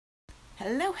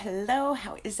Hello, hello.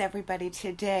 How is everybody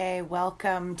today?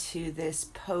 Welcome to this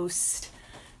post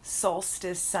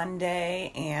Solstice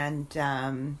Sunday. And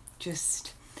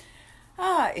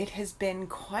it has been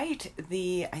quite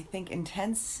the, I think,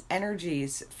 intense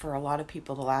energies for a lot of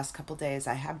people the last couple days.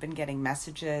 I have been getting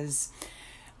messages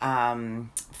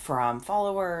from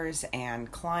followers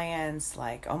and clients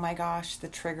like, oh my gosh, the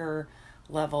trigger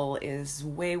level is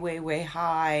way, way, way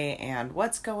high, and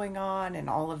what's going on, and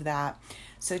all of that.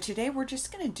 So today we're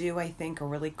just going to do, I think, a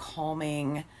really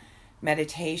calming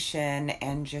meditation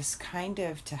and just kind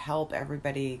of to help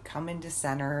everybody come into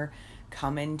center,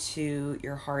 come into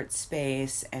your heart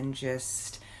space, and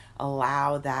just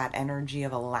allow that energy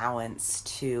of allowance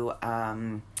to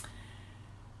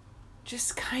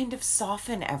just kind of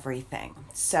soften everything.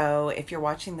 So if you're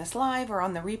watching this live or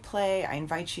on the replay, I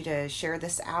invite you to share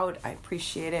this out. I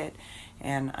appreciate it.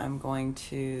 And I'm going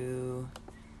to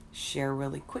share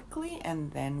really quickly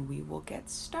and then we will get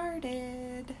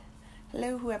started.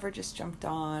 Hello, whoever just jumped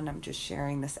on. I'm just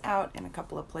sharing this out in a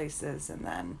couple of places and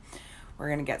then we're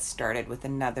going to get started with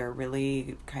another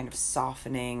really kind of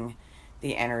softening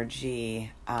the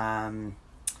energy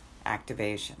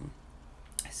activation.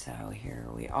 So here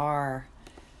we are.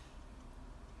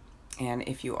 And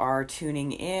if you are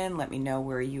tuning in, let me know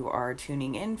where you are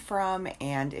tuning in from.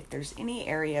 And if there's any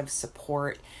area of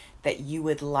support that you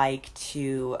would like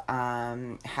to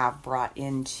have brought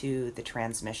into the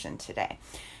transmission today.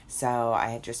 So I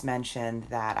had just mentioned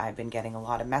that I've been getting a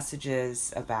lot of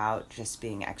messages about just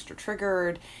being extra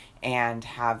triggered and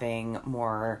having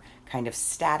more kind of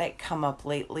static come up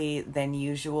lately than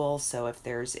usual. So if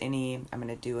there's any, I'm going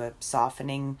to do a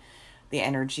softening the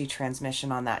energy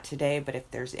transmission on that today. But if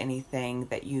there's anything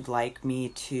that you'd like me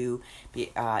to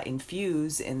be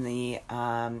infuse in the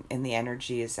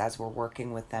energies as we're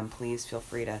working with them, please feel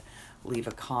free to leave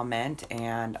a comment,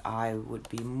 and I would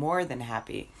be more than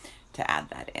happy to add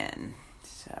that in.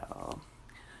 So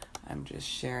I'm just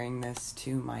sharing this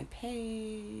to my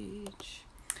page.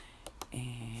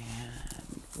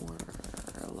 And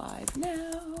we're live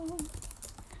now.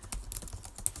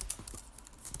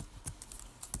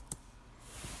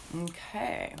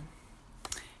 Okay.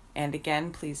 And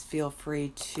again, please feel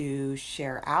free to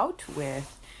share out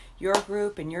with your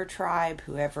group and your tribe,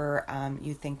 whoever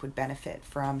you think would benefit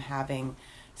from having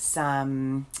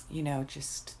some,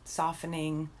 just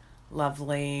softening,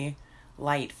 lovely,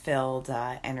 light-filled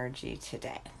energy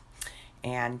today.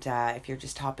 And if you're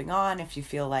just hopping on, if you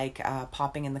feel like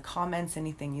popping in the comments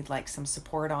anything you'd like some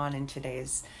support on in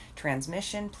today's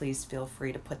transmission, please feel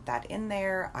free to put that in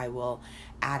there. I will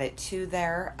add it to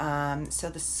there. So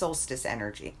the solstice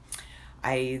energy.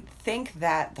 I think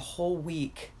that the whole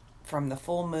week from the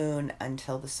full moon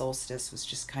until the solstice was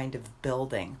just kind of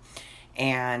building.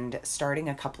 And starting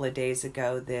a couple of days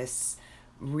ago, this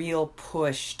real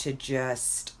push to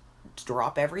just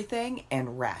drop everything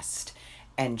and rest.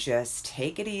 And just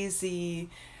take it easy.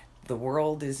 The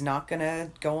world is not going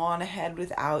to go on ahead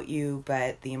without you,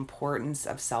 but the importance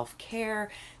of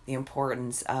self-care, the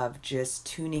importance of just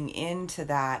tuning into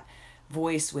that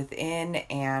voice within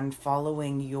and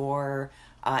following your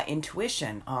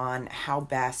intuition on how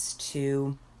best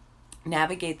to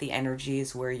navigate the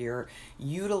energies where you're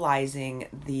utilizing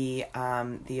the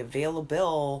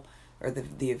available or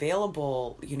the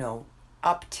available,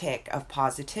 uptick of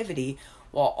positivity,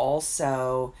 while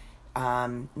also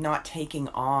not taking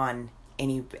on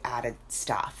any added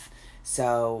stuff.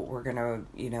 So we're going to,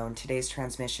 in today's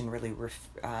transmission, really,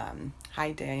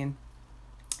 hi, Dion,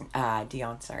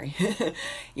 sorry.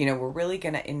 We're really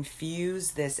going to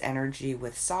infuse this energy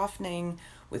with softening,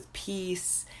 with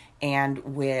peace, and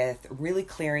with really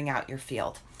clearing out your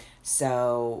field.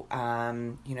 So,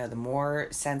 the more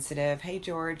sensitive, hey,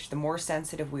 George, the more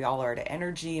sensitive we all are to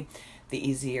energy, the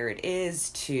easier it is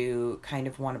to kind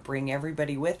of want to bring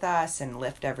everybody with us and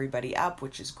lift everybody up,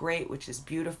 which is great, which is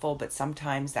beautiful, but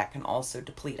sometimes that can also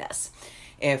deplete us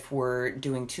if we're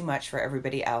doing too much for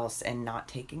everybody else and not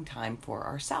taking time for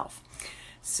ourselves.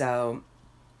 So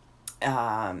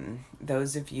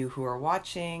those of you who are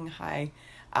watching, hi,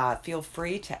 feel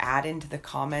free to add into the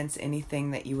comments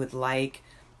anything that you would like,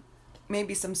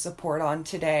 maybe some support on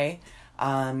today.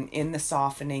 In the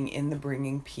softening, in the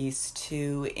bringing peace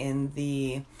to, in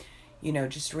the,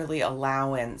 just really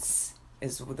allowance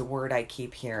is the word I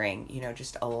keep hearing,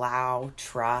 just allow,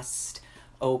 trust,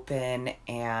 open,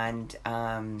 and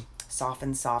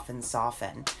soften, soften,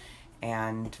 soften.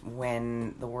 And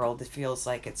when the world feels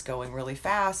like it's going really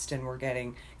fast and we're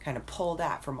getting kind of pulled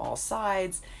at from all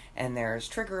sides and there's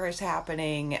triggers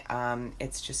happening,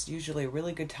 it's just usually a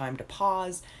really good time to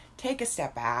pause, take a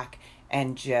step back,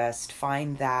 and just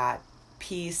find that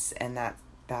peace and that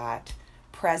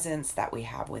presence that we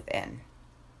have within.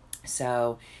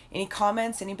 So any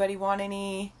comments? Anybody want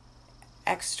any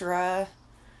extra?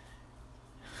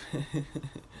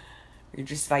 You're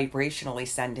just vibrationally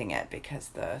sending it because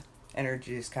the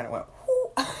energy just kind of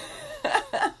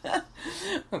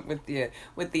went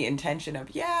with the intention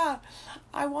of, yeah,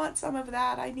 I want some of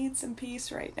that. I need some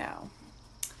peace right now.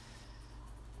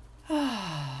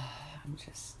 I'm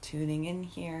just tuning in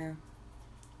here.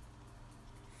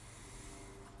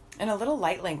 And a little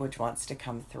light language wants to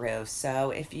come through.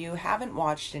 So if you haven't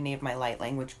watched any of my light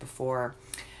language before,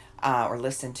 or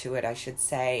listened to it, I should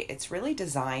say, it's really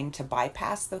designed to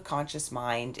bypass the conscious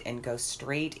mind and go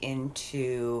straight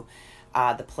into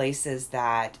the places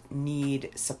that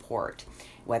need support,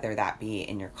 whether that be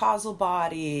in your causal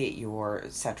body, your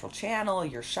central channel,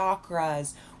 your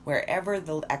chakras, wherever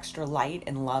the extra light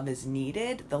and love is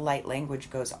needed, the light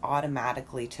language goes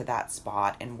automatically to that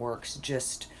spot and works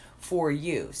just for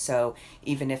you. So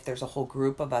even if there's a whole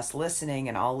group of us listening,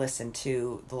 and I'll listen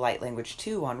to the light language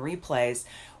too on replays,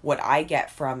 what I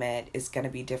get from it is going to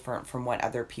be different from what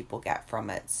other people get from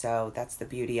it. So that's the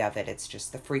beauty of it. It's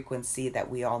just the frequency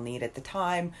that we all need at the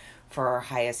time for our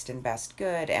highest and best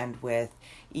good, and with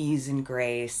ease and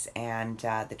grace, and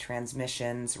the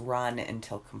transmissions run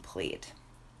until complete.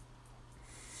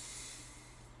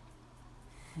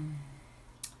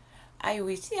 I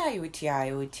uti I uti I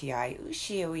uti I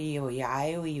ushi ui ui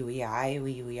I ui ui I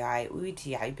ui ui I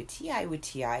uti I biti I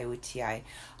uti I uti I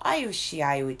ushi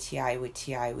I uti I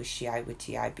uti I ushi I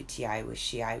uti I biti I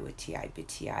ushi I uti I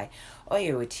biti I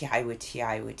oi uti I uti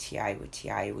I uti I uti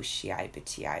I ushi I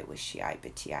biti I ushi I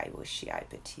biti I ushi I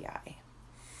biti I.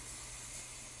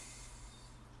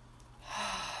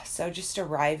 So just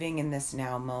arriving in this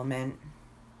now moment,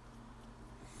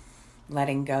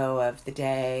 letting go of the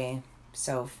day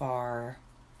so far,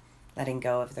 letting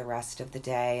go of the rest of the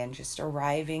day, and just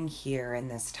arriving here in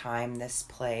this time, this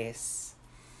place,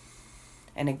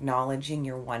 and acknowledging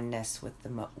your oneness with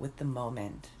the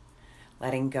moment,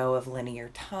 letting go of linear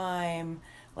time,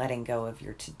 letting go of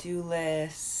your to-do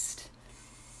list,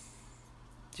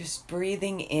 just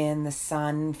breathing in the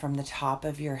sun from the top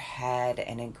of your head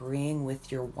and agreeing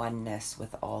with your oneness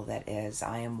with all that is.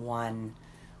 I am one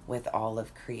with all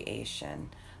of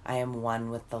creation. I am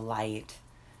one with the light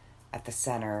at the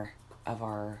center of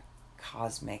our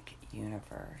cosmic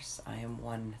universe. I am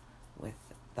one with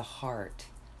the heart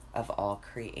of all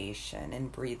creation.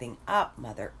 And breathing up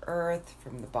Mother Earth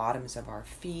from the bottoms of our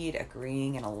feet,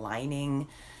 agreeing and aligning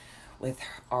with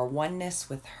our oneness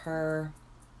with her,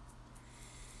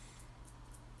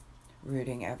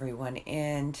 rooting everyone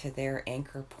in to their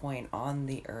anchor point on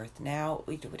the earth now.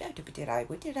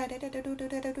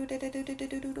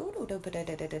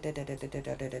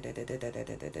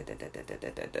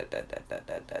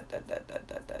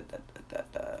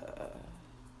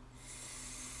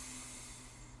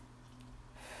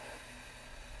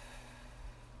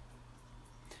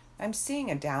 I'm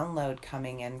seeing a download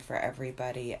coming in for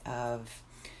everybody of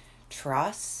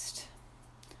trust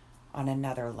on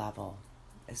another level.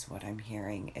 Is what I'm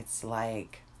hearing. It's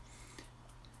like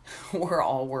we're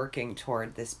all working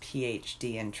toward this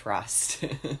PhD in trust.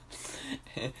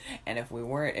 And if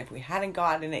we hadn't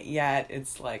gotten it yet,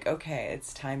 it's like, okay,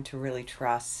 it's time to really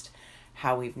trust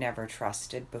how we've never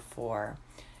trusted before.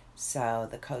 So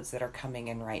the codes that are coming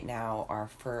in right now are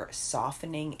for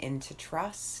softening into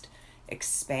trust,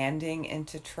 expanding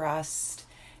into trust,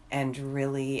 and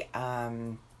really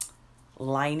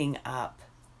lining up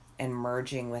and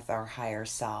merging with our higher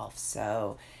self.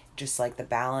 So just like the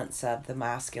balance of the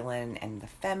masculine and the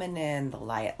feminine,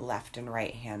 the left and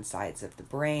right hand sides of the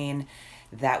brain,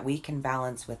 that we can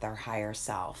balance with our higher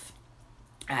self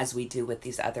as we do with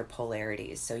these other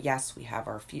polarities. So yes, we have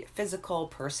our physical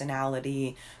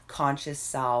personality, conscious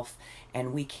self,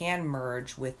 and we can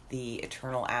merge with the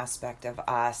eternal aspect of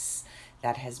us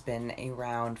that has been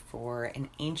around for an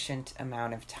ancient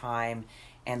amount of time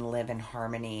and live in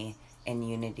harmony and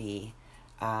unity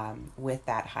with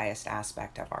that highest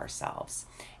aspect of ourselves.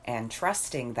 And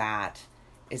trusting that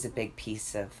is a big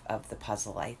piece of the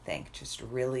puzzle, I think. Just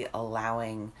really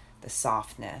allowing the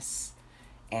softness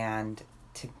and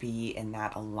to be in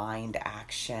that aligned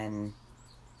action,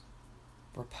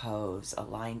 repose,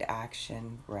 aligned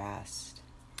action, rest.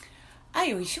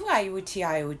 I wish I would see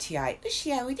I would see I wish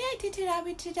I would what did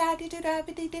I what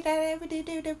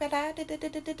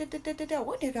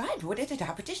did I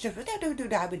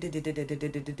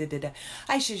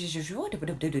I should just what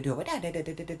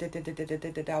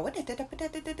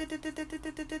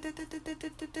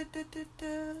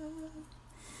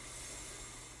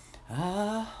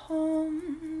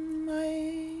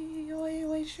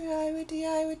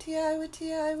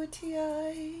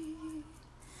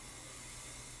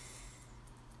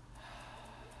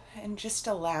And just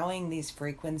allowing these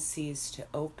frequencies to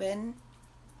open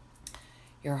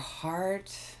your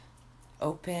heart,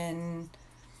 open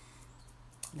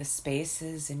the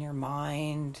spaces in your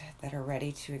mind that are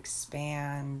ready to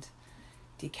expand,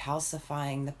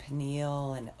 decalcifying the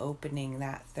pineal and opening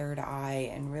that third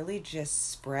eye, and really just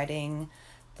spreading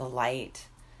the light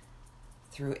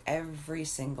through every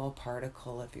single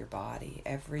particle of your body,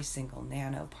 every single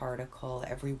nanoparticle,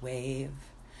 every wave.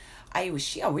 I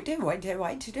wish I would do.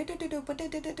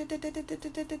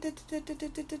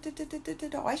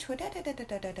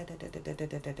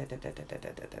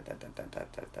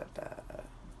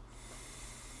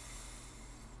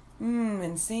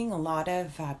 And seeing a lot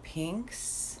of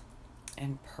pinks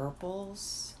and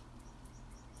purples,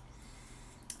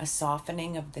 a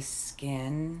softening of the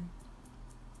skin.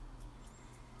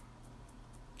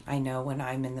 I know when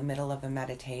I'm in the middle of a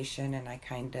meditation and I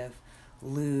kind of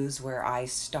lose where I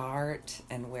start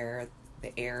and where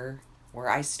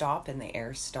I stop and the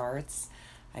air starts,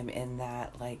 I'm in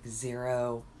that like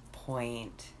 0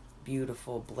 point,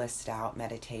 beautiful, blissed out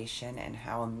meditation, and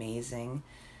how amazing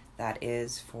that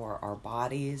is for our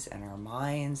bodies and our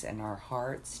minds and our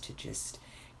hearts to just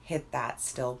hit that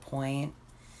still point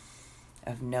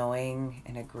of knowing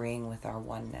and agreeing with our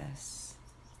oneness,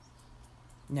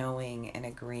 knowing and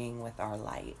agreeing with our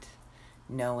light,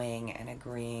 knowing and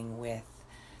agreeing with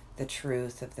the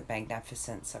truth of the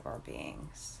magnificence of our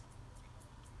beings.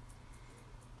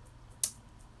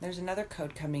 There's another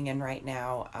code coming in right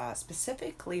now,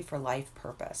 specifically for life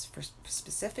purpose,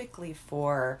 specifically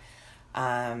for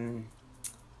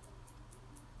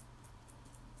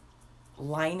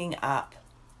lining up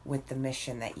with the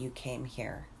mission that you came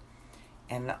here.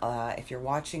 And if you're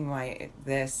watching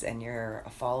this and you're a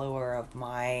follower of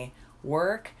my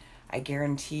work, I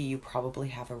guarantee you probably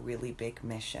have a really big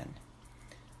mission.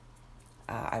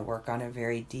 I work on a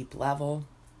very deep level,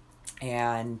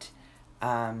 and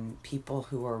people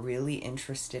who are really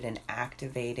interested in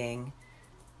activating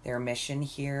their mission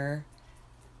here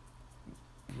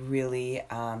really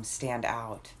stand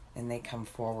out, and they come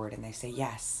forward and they say,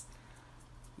 yes,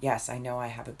 I know I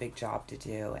have a big job to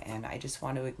do, and I just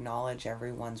want to acknowledge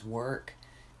everyone's work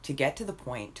to get to the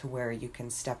point to where you can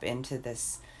step into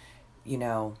this,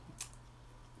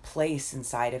 place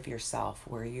inside of yourself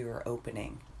where you're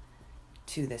opening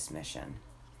to this mission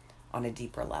on a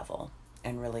deeper level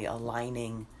and really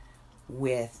aligning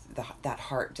with that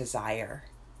heart desire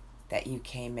that you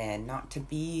came in, not to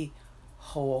be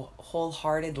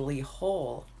wholeheartedly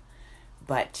whole,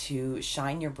 but to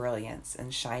shine your brilliance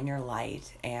and shine your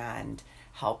light and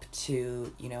help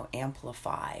to,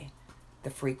 amplify the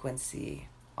frequency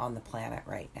on the planet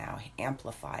right now,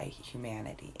 amplify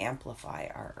humanity, amplify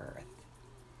our earth.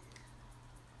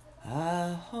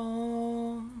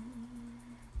 Ahom,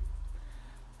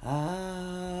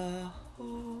 ahom.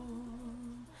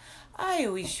 I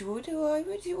wish would I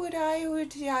would do what I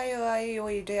would I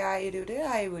would I do it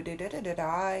I would do it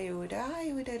I would do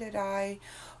it I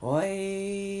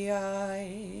oi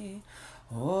I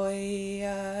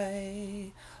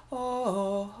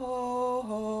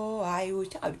oh I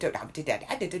would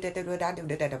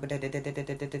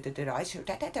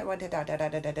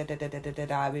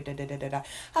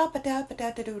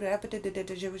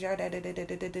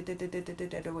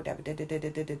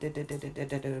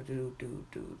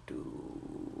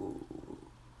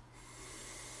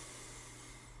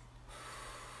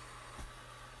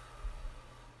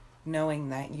knowing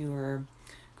that you are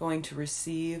going to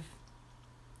receive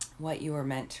what you are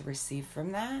meant to receive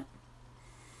from that.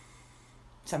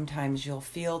 Sometimes you'll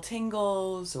feel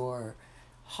tingles or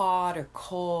hot or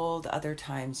cold. Other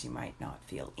times you might not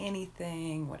feel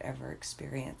anything. Whatever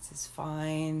experience is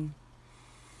fine.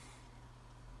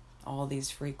 All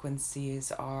these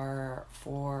frequencies are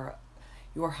for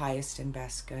your highest and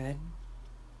best good.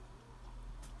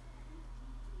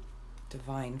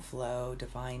 Divine flow,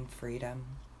 divine freedom.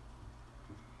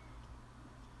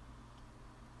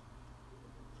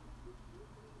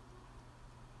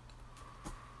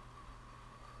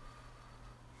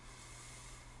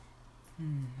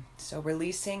 So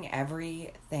releasing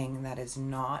everything that is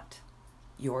not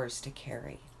yours to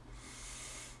carry.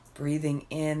 Breathing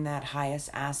in that highest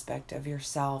aspect of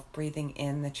yourself, breathing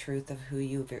in the truth of who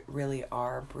you really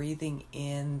are, breathing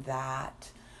in that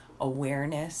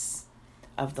awareness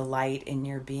of the light in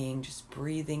your being, just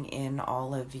breathing in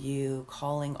all of you,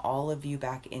 calling all of you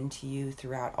back into you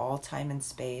throughout all time and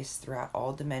space, throughout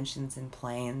all dimensions and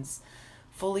planes,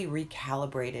 fully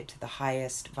recalibrated to the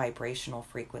highest vibrational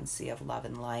frequency of love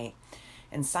and light.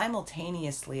 And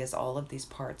simultaneously, as all of these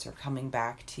parts are coming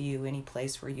back to you, any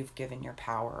place where you've given your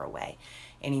power away,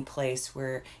 any place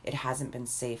where it hasn't been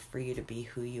safe for you to be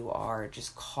who you are,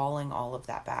 just calling all of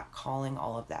that back, calling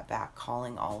all of that back,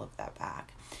 calling all of that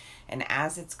back. And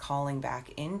as it's calling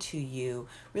back into you,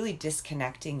 really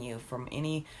disconnecting you from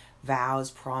any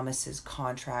vows, promises,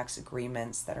 contracts,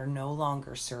 agreements that are no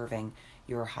longer serving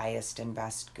your highest and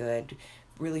best good,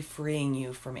 really freeing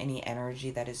you from any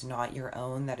energy that is not your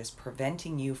own, that is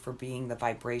preventing you from being the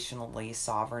vibrationally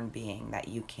sovereign being that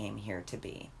you came here to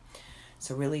be.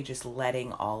 So really just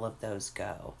letting all of those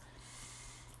go.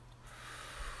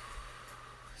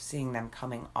 Seeing them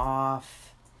coming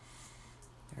off.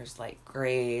 There's like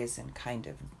grays and kind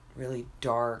of really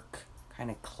dark, kind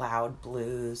of cloud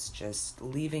blues, just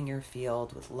leaving your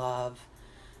field with love,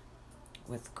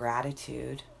 with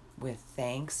gratitude, with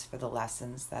thanks for the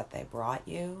lessons that they brought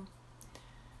you,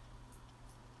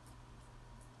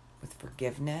 with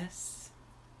forgiveness.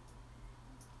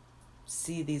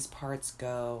 See these parts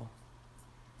go.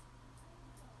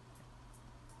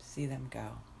 See them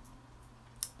go.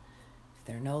 If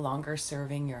they're no longer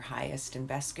serving your highest and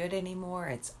best good anymore,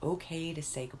 it's okay to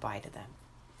say goodbye to them.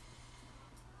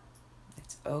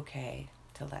 It's okay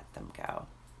to let them go.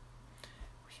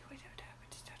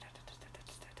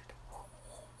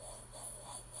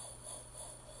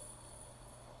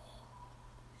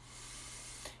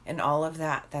 And all of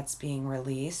that that's being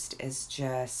released is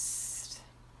just,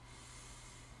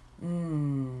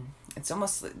 it's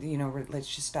almost,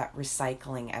 it's just that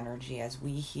recycling energy as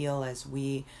we heal, as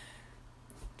we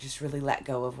just really let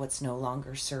go of what's no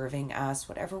longer serving us.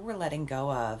 Whatever we're letting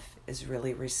go of is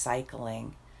really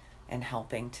recycling and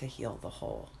helping to heal the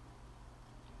whole.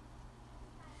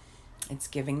 It's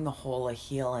giving the whole a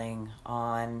healing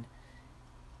on,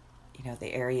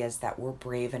 the areas that we're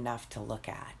brave enough to look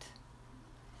at.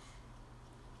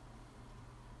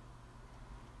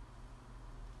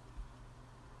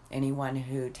 Anyone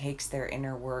who takes their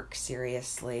inner work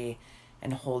seriously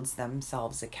and holds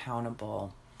themselves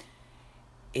accountable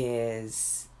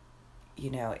is,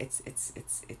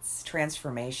 it's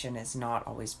transformation is not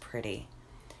always pretty.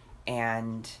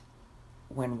 And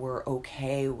when we're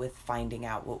okay with finding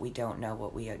out what we don't know,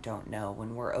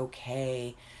 when we're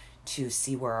okay to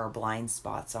see where our blind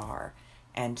spots are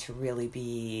and to really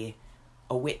be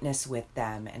a witness with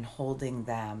them and holding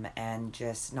them and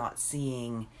just not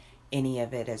seeing any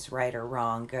of it as right or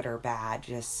wrong, good or bad,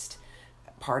 just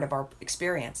part of our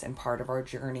experience and part of our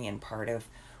journey and part of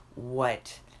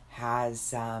what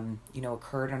has,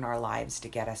 occurred in our lives to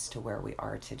get us to where we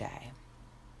are today.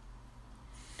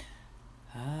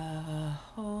 Ahom,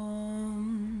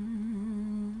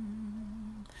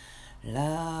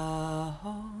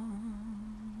 lahom,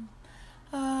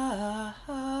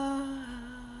 ahom.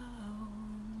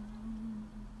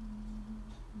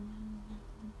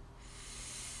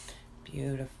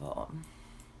 Beautiful.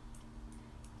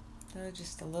 So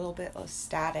just a little bit of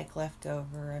static left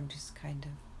over. I'm just kind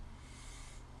of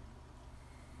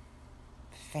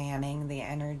fanning the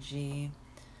energy.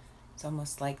 It's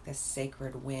almost like this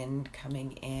sacred wind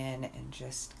coming in and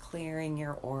just clearing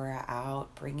your aura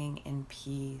out, bringing in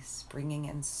peace, bringing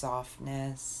in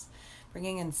softness,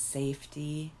 bringing in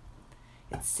safety.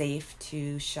 It's safe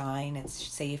to shine. It's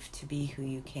safe to be who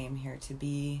you came here to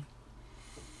be.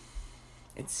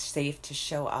 It's safe to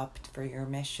show up for your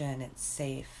mission. It's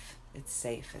safe. It's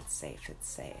safe. It's safe. It's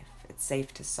safe. It's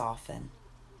safe to soften.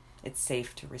 It's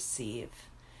safe to receive.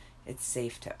 It's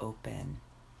safe to open.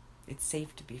 It's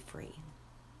safe to be free.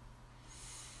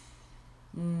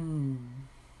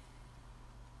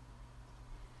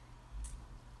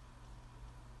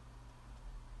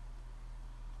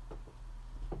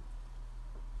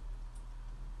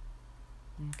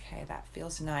 Okay, that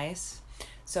feels nice.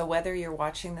 So whether you're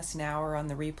watching this now or on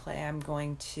the replay, I'm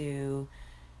going to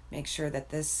make sure that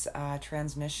this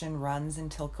transmission runs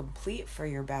until complete for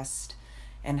your best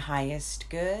and highest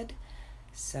good.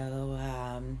 So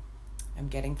I'm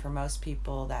getting for most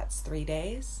people that's 3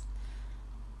 days.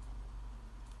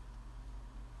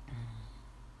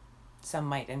 Some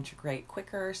might integrate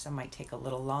quicker, some might take a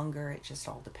little longer. It just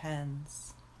all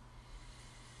depends.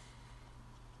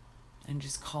 And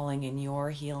just calling in your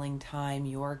healing time,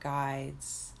 your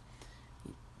guides,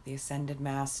 the ascended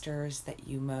masters that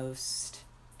you most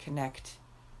connect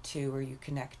to, or you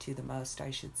connect to the most,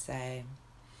 I should say.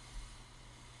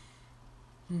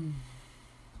 The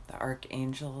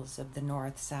archangels of the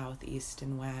north, south, east,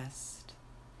 and west.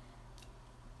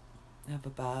 Of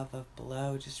above, of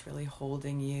below, just really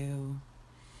holding you,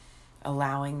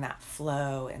 allowing that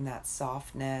flow and that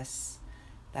softness,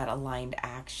 that aligned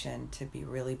action to be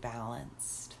really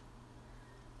balanced.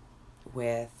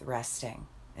 with resting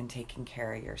and taking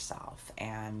care of yourself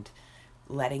and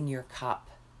letting your cup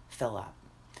fill up.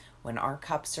 When our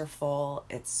cups are full,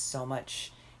 it's so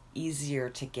much easier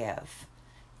to give.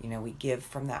 We give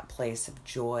from that place of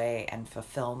joy and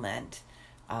fulfillment,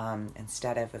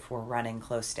 instead of if we're running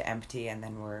close to empty and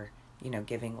then we're,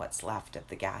 giving what's left of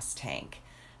the gas tank.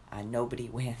 Nobody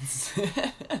wins.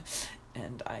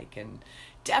 And I can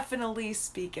definitely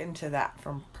speak into that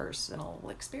from personal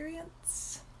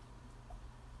experience.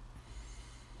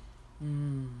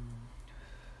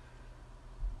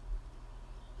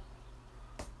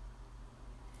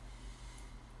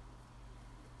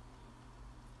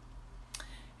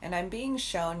 And I'm being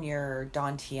shown your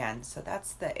dantian. So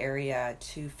that's the area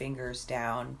 2 fingers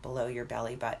down below your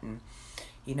belly button.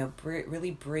 Really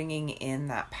bringing in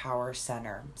that power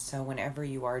center. So whenever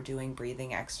you are doing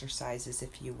breathing exercises,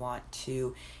 if you want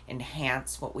to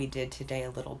enhance what we did today a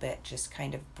little bit, just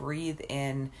kind of breathe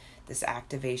in this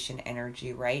activation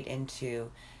energy right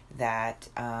into that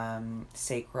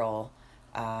sacral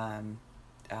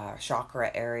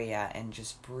chakra area, and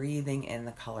just breathing in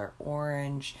the color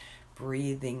orange,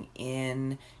 breathing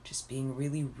in, just being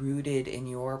really rooted in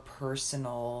your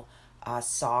personal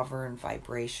sovereign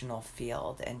vibrational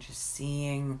field, and just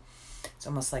seeing it's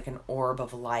almost like an orb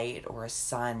of light or a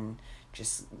sun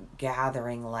just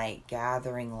gathering light,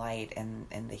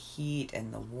 and the heat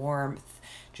and the warmth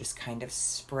just kind of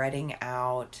spreading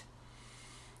out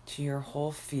to your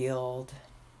whole field,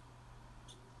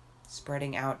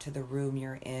 spreading out to the room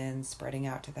you're in, spreading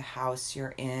out to the house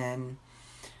you're in,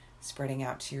 spreading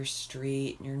out to your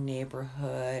street and your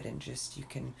neighborhood, and just you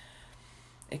can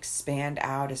expand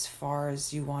out as far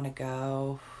as you want to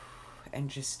go, and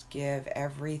just give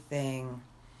everything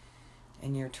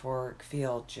in your toric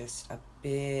field just a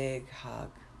big hug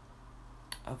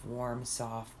of warm,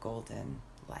 soft, golden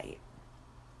light.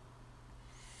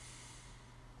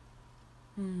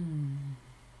 That's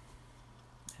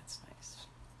nice.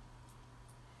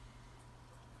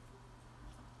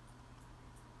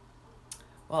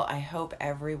 Well, I hope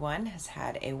everyone has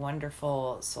had a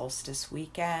wonderful solstice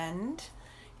weekend.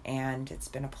 And it's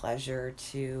been a pleasure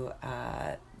to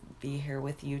be here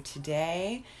with you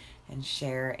today and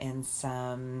share in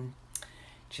some,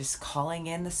 just calling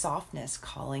in the softness,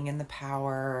 calling in the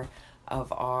power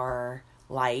of our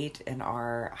light and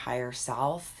our higher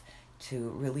self to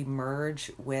really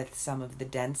merge with some of the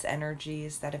dense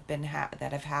energies that have been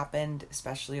that have happened,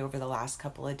 especially over the last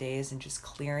couple of days, and just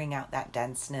clearing out that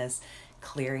denseness,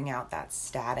 clearing out that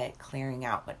static, clearing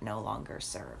out what no longer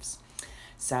serves.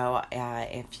 So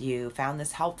if you found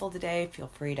this helpful today, feel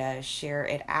free to share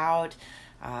it out,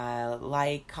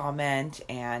 like, comment,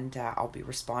 and I'll be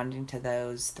responding to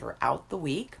those throughout the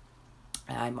week.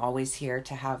 I'm always here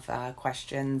to have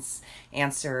questions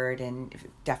answered, and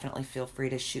definitely feel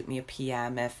free to shoot me a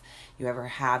PM if you ever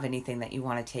have anything that you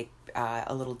want to take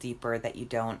a little deeper that you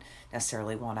don't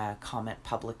necessarily want to comment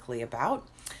publicly about.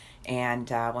 And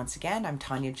once again, I'm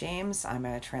Tanya James. I'm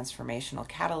a transformational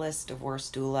catalyst, divorce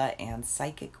doula, and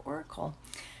psychic oracle.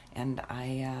 And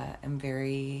I am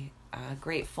very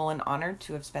grateful and honored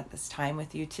to have spent this time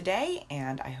with you today.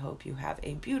 And I hope you have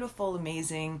a beautiful,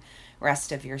 amazing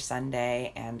rest of your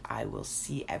Sunday. And I will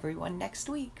see everyone next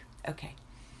week. Okay.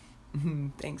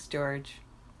 Thanks, George.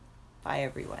 Bye,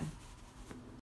 everyone.